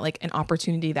looking at like an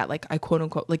opportunity that like I quote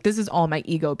unquote, like this is all my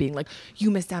ego being like,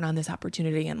 you missed out on this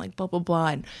opportunity and like blah, blah, blah.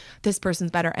 And this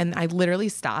person's better. And I literally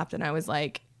stopped and I was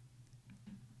like,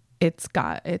 it's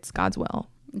God's will.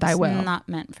 Thy will. It's not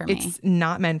meant for me. It's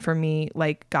not meant for me.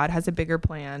 Like God has a bigger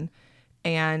plan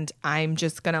and I'm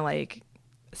just going to like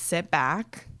sit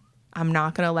back. I'm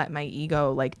not going to let my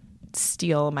ego like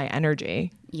steal my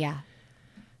energy. Yeah.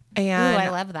 And Ooh, I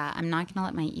love that. I'm not going to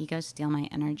let my ego steal my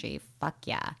energy. Fuck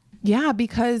yeah. yeah,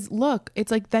 because look,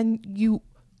 it's like then you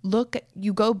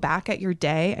go back at your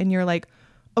day and you're like,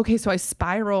 okay, so I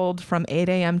spiraled from 8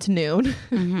 a.m. to noon.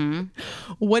 Mm-hmm.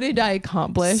 What did I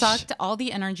accomplish? Sucked all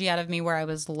the energy out of me where I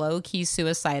was low key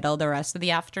suicidal the rest of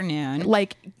the afternoon.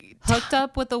 Like Hooked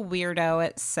up with a weirdo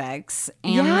at 6.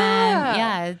 And Yeah. then,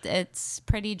 yeah, it's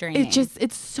pretty draining.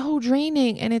 it's so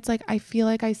draining. And it's like, I feel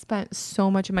like I spent so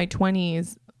much of my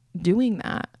 20s doing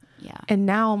that. Yeah. And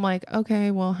now I'm like, okay,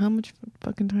 well, how much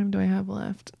fucking time do I have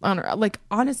left on Earth? Like,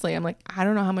 honestly, I'm like, I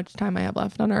don't know how much time I have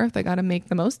left on Earth. I got to make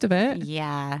the most of it.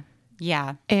 Yeah.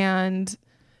 Yeah. And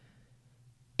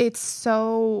it's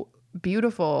so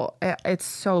beautiful. It's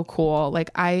so cool.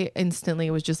 Like I instantly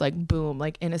was just like, boom,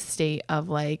 like in a state of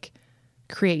like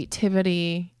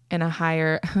creativity and a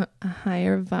higher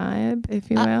vibe,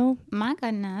 if you will. My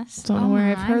goodness. Don't know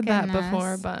where I've my heard that goodness.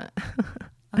 before, but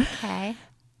Okay.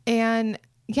 and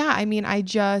yeah, I mean,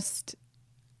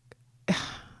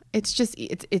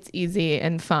 it's easy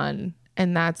and fun.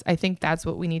 And I think that's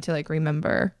what we need to like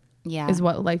remember Yeah. is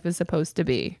what life is supposed to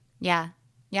be. Yeah.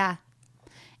 Yeah.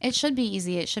 It should be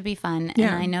easy. It should be fun.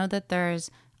 Yeah. And I know that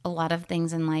there's a lot of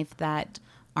things in life that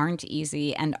aren't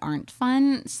easy and aren't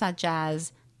fun, such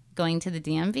as going to the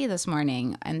DMV this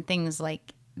morning and things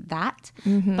like that.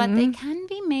 Mm-hmm. But they can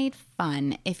be made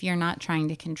fun if you're not trying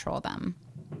to control them.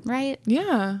 Right?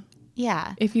 Yeah.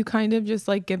 Yeah. If you kind of just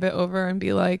like give it over and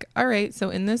be like, all right, so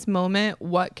in this moment,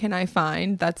 what can I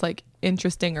find that's like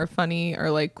interesting or funny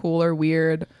or like cool or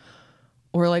weird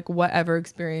or like whatever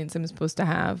experience I'm supposed to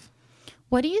have?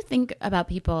 What do you think about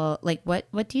people, like,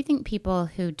 what do you think people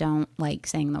who don't like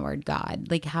saying the word God,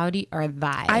 like, how do you, or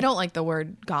thy? I don't like the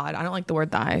word God. I don't like the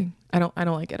word thy. I don't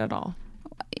like it at all.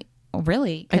 Oh,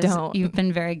 really? I 'Cause don't. You've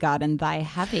been very God and thy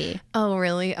heavy. Oh,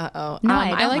 really? Uh-oh. No,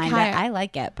 I don't I like mind it. I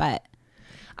like it, but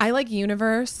I like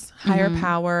universe, higher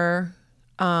power.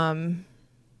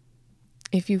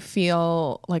 If you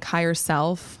feel like higher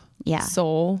self, Yeah.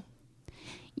 soul.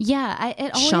 yeah,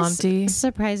 it always Shanti.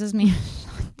 surprises me.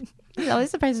 It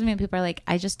always surprises me when people are like,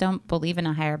 I just don't believe in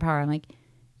a higher power. I'm like,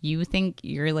 you think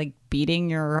you're like beating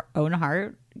your own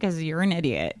heart because you're an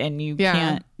idiot and you Yeah.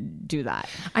 can't do that.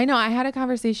 I know. I had a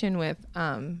conversation with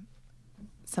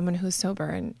someone who's sober,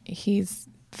 and he's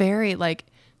very like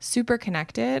super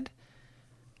connected,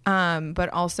 but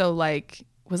also like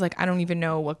was like, I don't even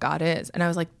know what God is. And I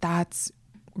was like, that's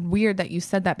weird that you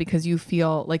said that, because you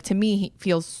feel like, to me, he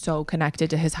feels so connected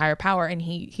to his higher power, and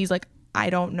he's like, I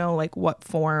don't know like what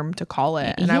form to call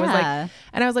it. And I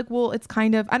was like, well, it's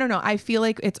kind of, I don't know. I feel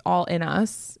like it's all in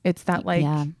us. It's that like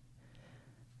Yeah.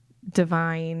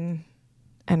 divine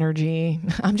energy.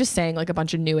 I'm just saying like a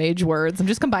bunch of new age words. I'm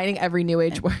just combining every new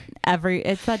age word.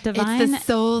 It's that divine. It's the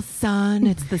soul sun.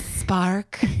 It's the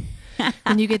spark.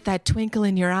 And you get that twinkle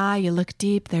in your eye. You look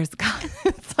deep. There's God.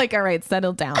 It's like, all right,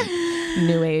 settle down,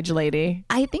 new age lady.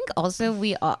 I think also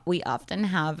we often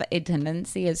have a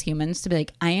tendency as humans to be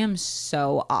like, I am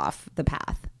so off the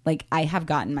path. Like, I have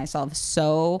gotten myself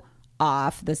so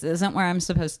off. This isn't where I'm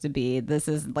supposed to be. This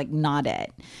is like not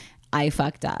it. I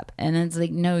fucked up. And it's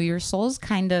like, no, your soul's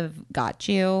kind of got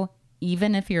you,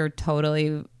 even if you're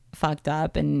totally fucked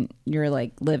up and you're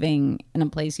like living in a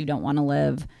place you don't want to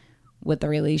live with a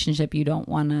relationship you don't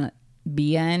want to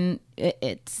be in.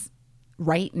 It's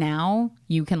right now,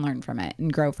 you can learn from it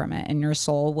and grow from it, and your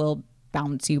soul will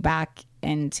bounce you back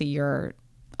into your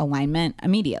alignment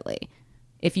immediately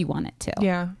if you want it to.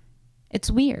 Yeah.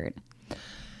 It's weird.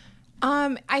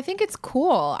 I think it's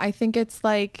cool. I think it's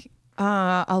like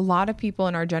a lot of people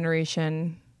in our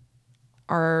generation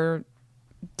are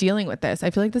dealing with this.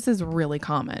 I feel like this is really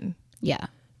common. Yeah.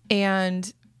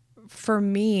 And for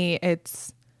me,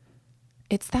 it's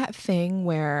that thing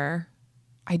where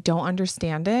I don't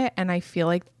understand it, and I feel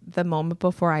like the moment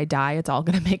before I die, it's all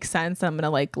gonna make sense. I'm gonna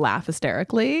like laugh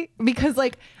hysterically, because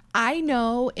like I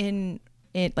know in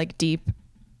it like deep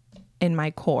in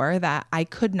my core that I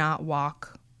could not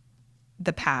walk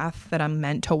the path that I'm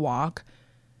meant to walk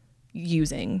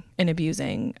using and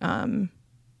abusing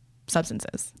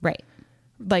substances. Right.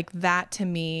 Like that, to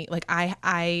me, like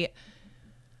I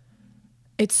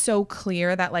it's so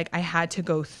clear that like I had to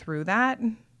go through that,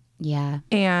 Yeah.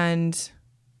 and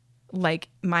like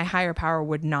my higher power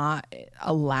would not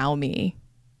allow me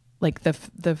like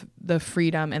the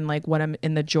freedom and like what I'm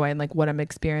in, the joy and like what I'm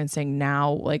experiencing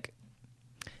now. Like,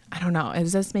 I don't know.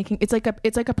 Is this making, it's like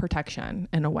a protection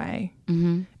in a way.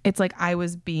 Mm-hmm. It's like I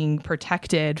was being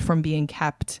protected from being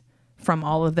kept from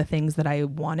all of the things that I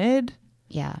wanted.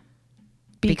 Yeah.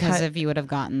 Because if you would have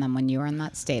gotten them when you were in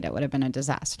that state, it would have been a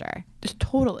disaster.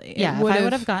 Totally. Yeah. If I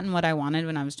would have gotten what I wanted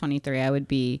when I was 23, I would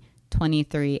be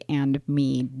 23 and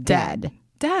me dead.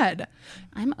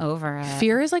 I'm over it.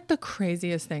 Fear is like the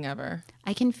craziest thing ever.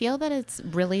 I can feel that it's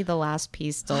really the last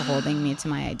piece still holding me to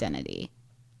my identity.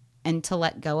 And to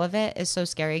let go of it is so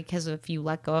scary, because if you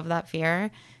let go of that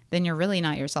fear, then you're really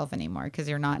not yourself anymore, because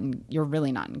you're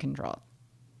really not in control.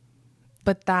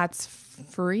 But that's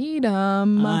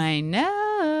freedom. I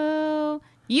know.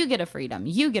 You get a freedom.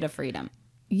 You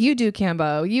do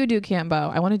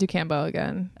Cambo. I want to do Cambo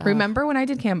again. Remember when I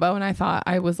did Cambo and I thought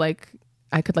I was like,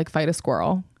 I could like fight a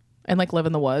squirrel and like live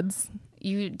in the woods?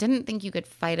 You didn't think you could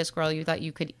fight a squirrel. You thought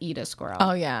you could eat a squirrel.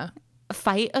 Oh yeah.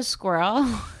 Fight a squirrel?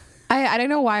 I don't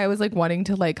know why I was like wanting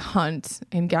to like hunt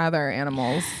and gather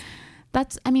animals.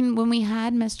 When we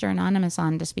had Mr. Anonymous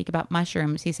on to speak about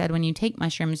mushrooms, he said when you take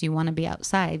mushrooms, you want to be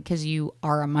outside because you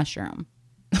are a mushroom.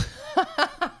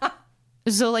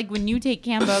 So like when you take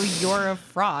Cambo, you're a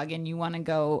frog and you want to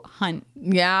go hunt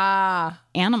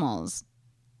animals.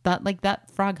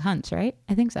 That frog hunts, right?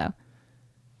 I think so.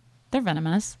 They're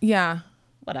venomous. Yeah.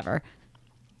 Whatever.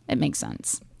 It makes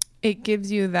sense. It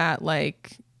gives you that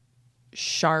like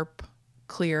sharp,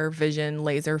 clear vision,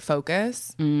 laser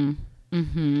focus.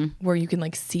 Where you can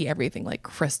like see everything like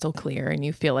crystal clear, and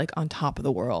you feel like on top of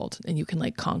the world, and you can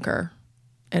like conquer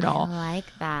it all. I like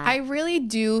that. I really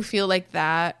do feel like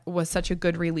that was such a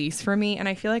good release for me, and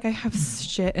I feel like I have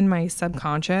shit in my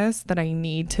subconscious that I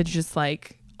need to just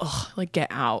like get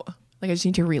out. Like I just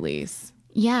need to release.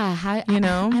 Yeah,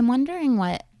 I'm wondering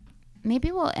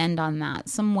maybe we'll end on that.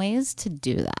 Some ways to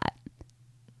do that.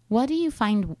 What do you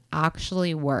find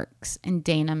actually works in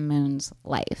Dana Moon's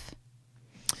life?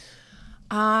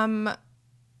 Because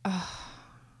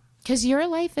your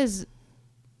life is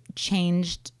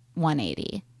changed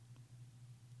 180.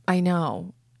 I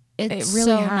know. It's It really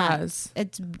so has.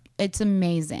 nuts. It's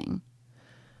amazing.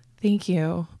 Thank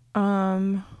you.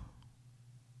 I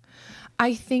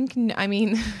think, I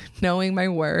mean, knowing my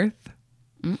worth,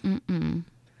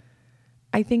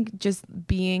 I think just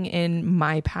being in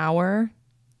my power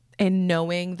and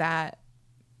knowing that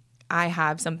I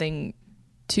have something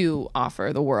to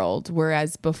offer the world.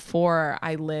 Whereas before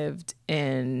I lived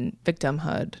in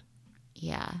victimhood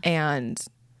Yeah. and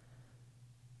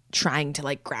trying to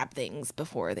like grab things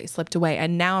before they slipped away.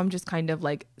 And now I'm just kind of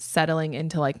like settling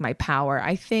into like my power.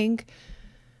 I think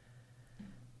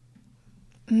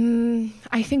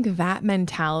that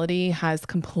mentality has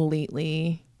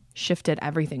completely shifted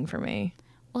everything for me.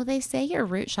 Well, they say your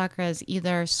root chakra is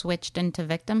either switched into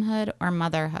victimhood or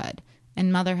motherhood.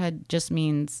 And motherhood just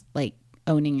means like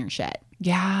owning your shit.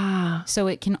 Yeah. So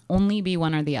it can only be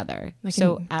one or the other.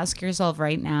 So ask yourself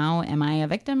right now, am I a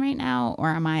victim right now or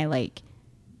am I like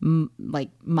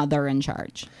mother in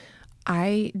charge?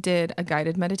 I did a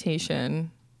guided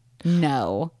meditation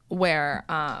No. where,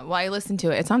 I listened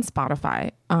to it. It's on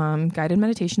Spotify. Guided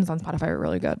meditations on Spotify are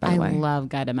really good, by the way. I love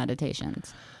guided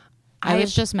meditations. I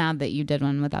was just mad that you did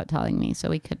one without telling me so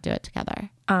we could do it together.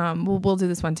 We'll do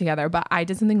this one together, but I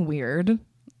did something weird.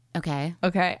 Okay.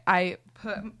 Okay. I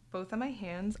put both of my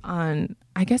hands on,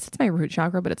 I guess it's my root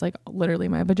chakra, but it's like literally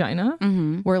my vagina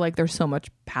where like there's so much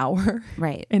power.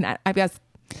 Right. And I guess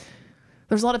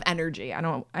there's a lot of energy.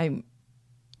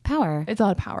 Power. It's a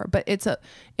lot of power, but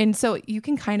and so you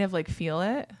can kind of like feel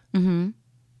it. Mm-hmm.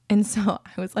 And so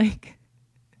I was like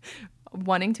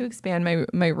wanting to expand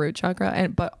my root chakra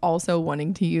but also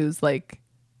wanting to use like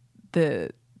the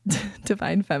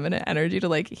divine feminine energy to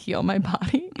like heal my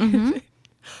body. Mm-hmm.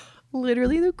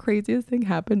 Literally the craziest thing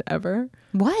happened ever.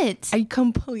 What? I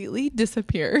completely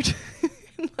disappeared.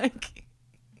 Like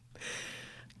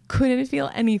couldn't feel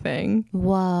anything.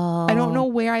 Whoa. I don't know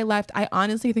where I left. I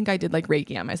honestly think I did like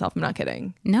Reiki on myself. I'm not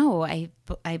kidding. No, I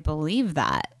believe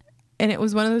that. And it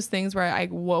was one of those things where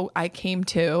I came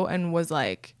to and was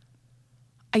like,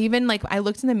 I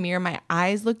looked in the mirror, my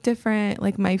eyes looked different.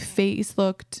 Like my face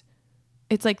looked,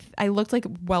 it's like, I looked like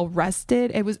well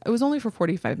rested. It was only for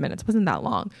 45 minutes. It wasn't that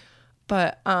long,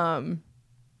 but,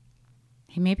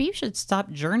 Hey, maybe you should stop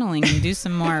journaling and do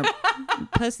some more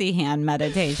pussy hand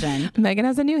meditation. Megan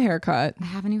has a new haircut. I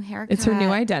have a new haircut. It's her new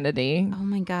identity. Oh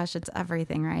my gosh, it's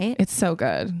everything, right? It's so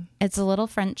good. It's a little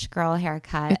French girl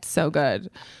haircut. It's so good.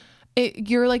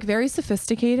 You're like very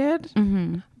sophisticated,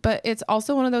 but it's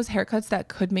also one of those haircuts that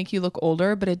could make you look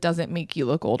older, but it doesn't make you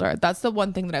look older. That's the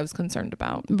one thing that I was concerned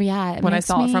about. Yeah. When I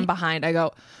saw it from behind, I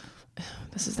go,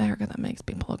 this is the haircut that makes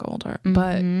people look older.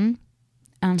 But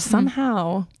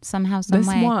somehow, some this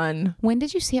way. One. When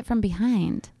did you see it from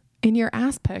behind? In your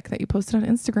ass pic that you posted on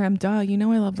Instagram. Duh, you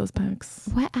know I love those pics.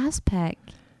 What ass pic?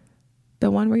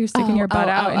 The one where you're sticking your butt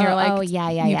out and you're like, oh yeah.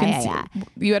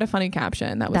 You had a funny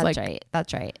caption that was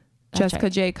That's right. Jessica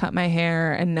J cut my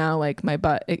hair and now like my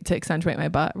butt to accentuate my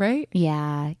butt, right?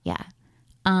 Yeah.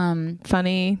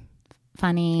 Funny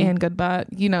and good butt.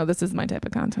 You know, this is my type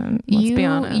of content. Let's be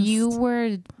honest.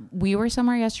 We were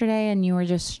somewhere yesterday and you were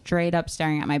just straight up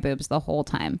staring at my boobs the whole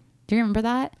time. Do you remember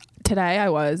that? Today I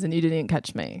was, and you didn't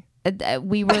catch me.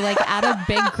 We were like at a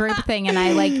big group thing, and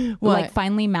I like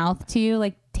finally mouthed to you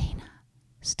like, Dana,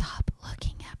 stop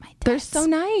looking at my tits. They're so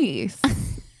nice.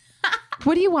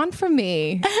 What do you want from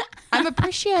me? I'm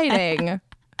appreciating.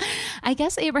 I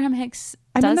guess Abraham Hicks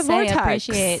I'm in does the say vortex.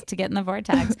 appreciate to get in the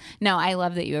vortex. No, I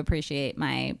love that you appreciate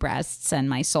my breasts and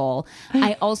my soul.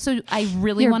 I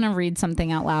really want to read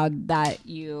something out loud that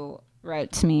you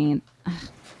wrote to me.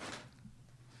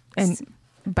 And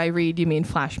by read, you mean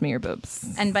flash me your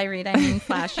boobs. And by read, I mean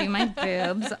flash you my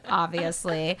boobs,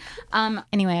 obviously.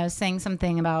 Anyway, I was saying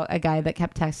something about a guy that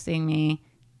kept texting me,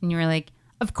 and you were like,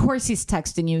 of course he's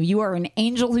texting you. You are an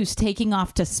angel who's taking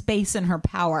off to space in her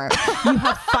power. You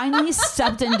have finally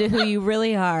stepped into who you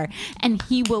really are, and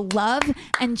he will love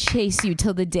and chase you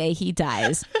till the day he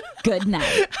dies. Good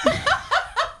night.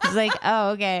 It's like,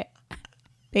 oh, okay.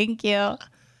 Thank you.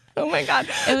 Oh my God.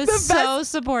 It was so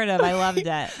supportive. I loved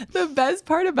it. The best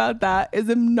part about that is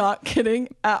I'm not kidding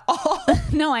at all.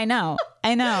 No, I know.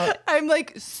 I'm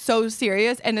like so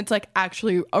serious, and it's like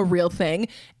actually a real thing.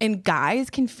 And guys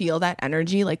can feel that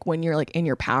energy like when you're like in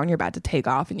your power and you're about to take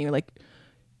off and you're like,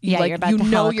 you're about to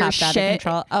helicopter out of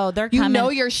control. Oh, they're coming. You know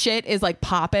your shit is like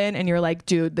popping, and you're like,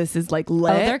 dude, this is like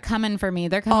lit. Oh, they're coming for me.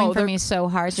 They're coming for me so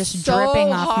hard, just so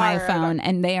dripping off my hard. phone,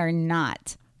 and they are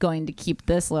not going to keep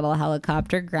this little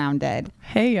helicopter grounded.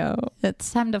 Hey yo,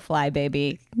 It's time to fly,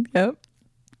 baby. yep.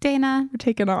 Dana, We're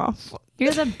taking off.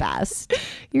 you're the best.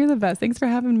 You're the best. Thanks for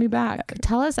having me back.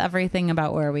 Tell us everything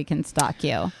about where we can stalk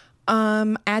you.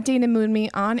 At Dana Moonme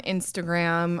on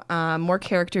Instagram. More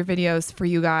character videos for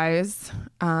you guys.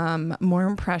 More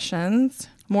impressions.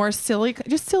 More silly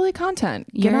content.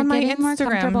 Get You're on my getting more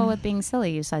comfortable Instagram. with being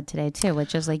silly, you said today too,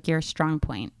 which is like your strong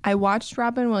point. I watched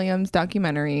Robin Williams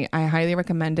documentary. I highly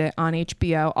recommend it on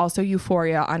HBO. Also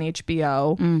Euphoria on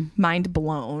HBO. Mind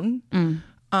blown.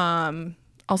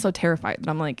 Also terrified that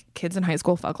I'm like, kids in high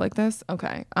school fuck like this.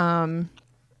 Okay.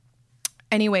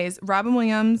 Anyways, Robin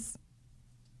Williams.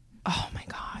 Oh my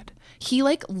God. He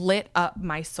like lit up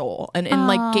my soul and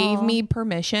like gave me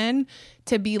permission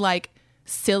to be like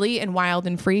silly and wild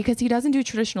and free, because he doesn't do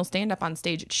traditional stand-up on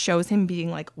stage. It shows him being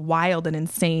like wild and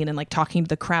insane and like talking to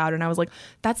the crowd. And I was like,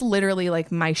 that's literally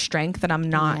like my strength that I'm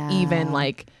not even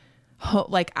like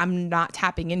I'm not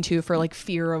tapping into for like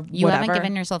fear of You whatever. haven't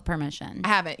given yourself permission. I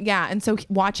haven't. Yeah. And so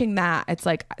watching that, it's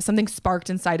like something sparked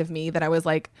inside of me that I was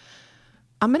like,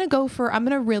 I'm going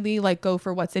to really like go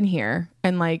for what's in here.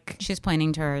 And like, She's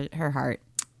pointing to her heart.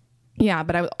 yeah,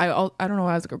 but I don't know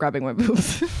why I was grabbing my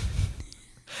boobs.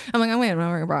 I'm like, I'm wearing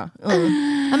a bra.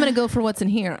 I'm going to go for what's in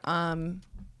here.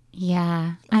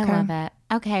 Yeah, I Okay. love it.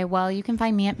 Okay, well, you can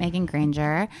find me at Megan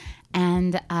Granger.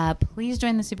 And please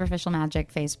join the Superficial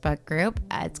Magic Facebook group.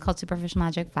 It's called Superficial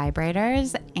Magic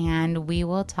Vibrators. And we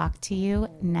will talk to you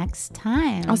next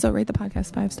time. Also rate the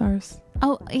podcast 5 stars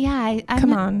Oh, yeah.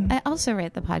 Come on. I also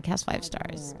rate the podcast 5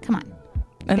 stars. Come on.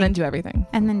 and then do everything.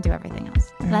 And then do everything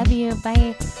else. Love you.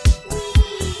 Bye.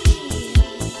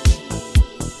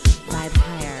 Vibe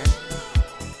higher.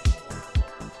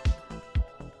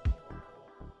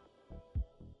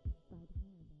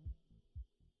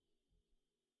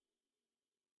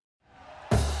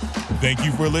 Thank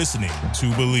you for listening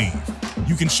to Believe.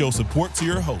 You can show support to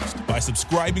your host by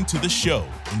subscribing to the show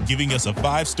and giving us a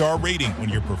 5-star rating on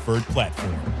your preferred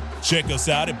platform. Check us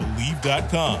out at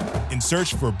Believe.com and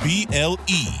search for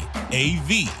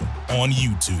BLEAV on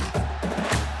YouTube.